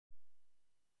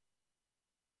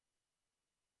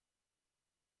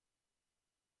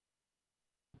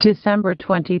December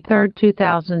 23,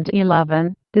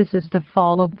 2011. This is the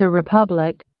fall of the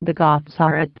Republic, the Goths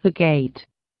are at the gate.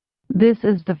 This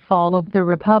is the fall of the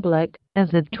Republic,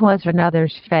 as it was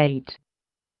another's fate.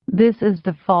 This is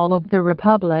the fall of the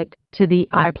Republic, to thee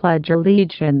I pledge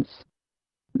allegiance.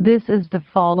 This is the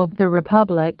fall of the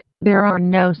Republic, there are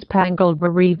no spangled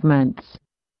bereavements.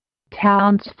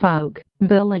 Townsfolk,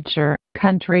 villager,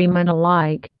 countrymen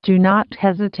alike, do not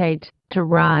hesitate to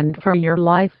run for your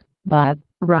life, but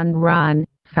run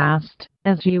fast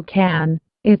as you can.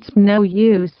 It's no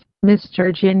use,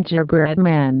 Mr. Gingerbread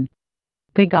Man.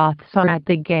 The Goths are at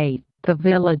the gate, the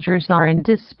villagers are in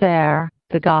despair.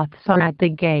 The Goths are at the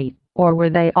gate, or were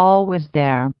they always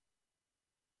there?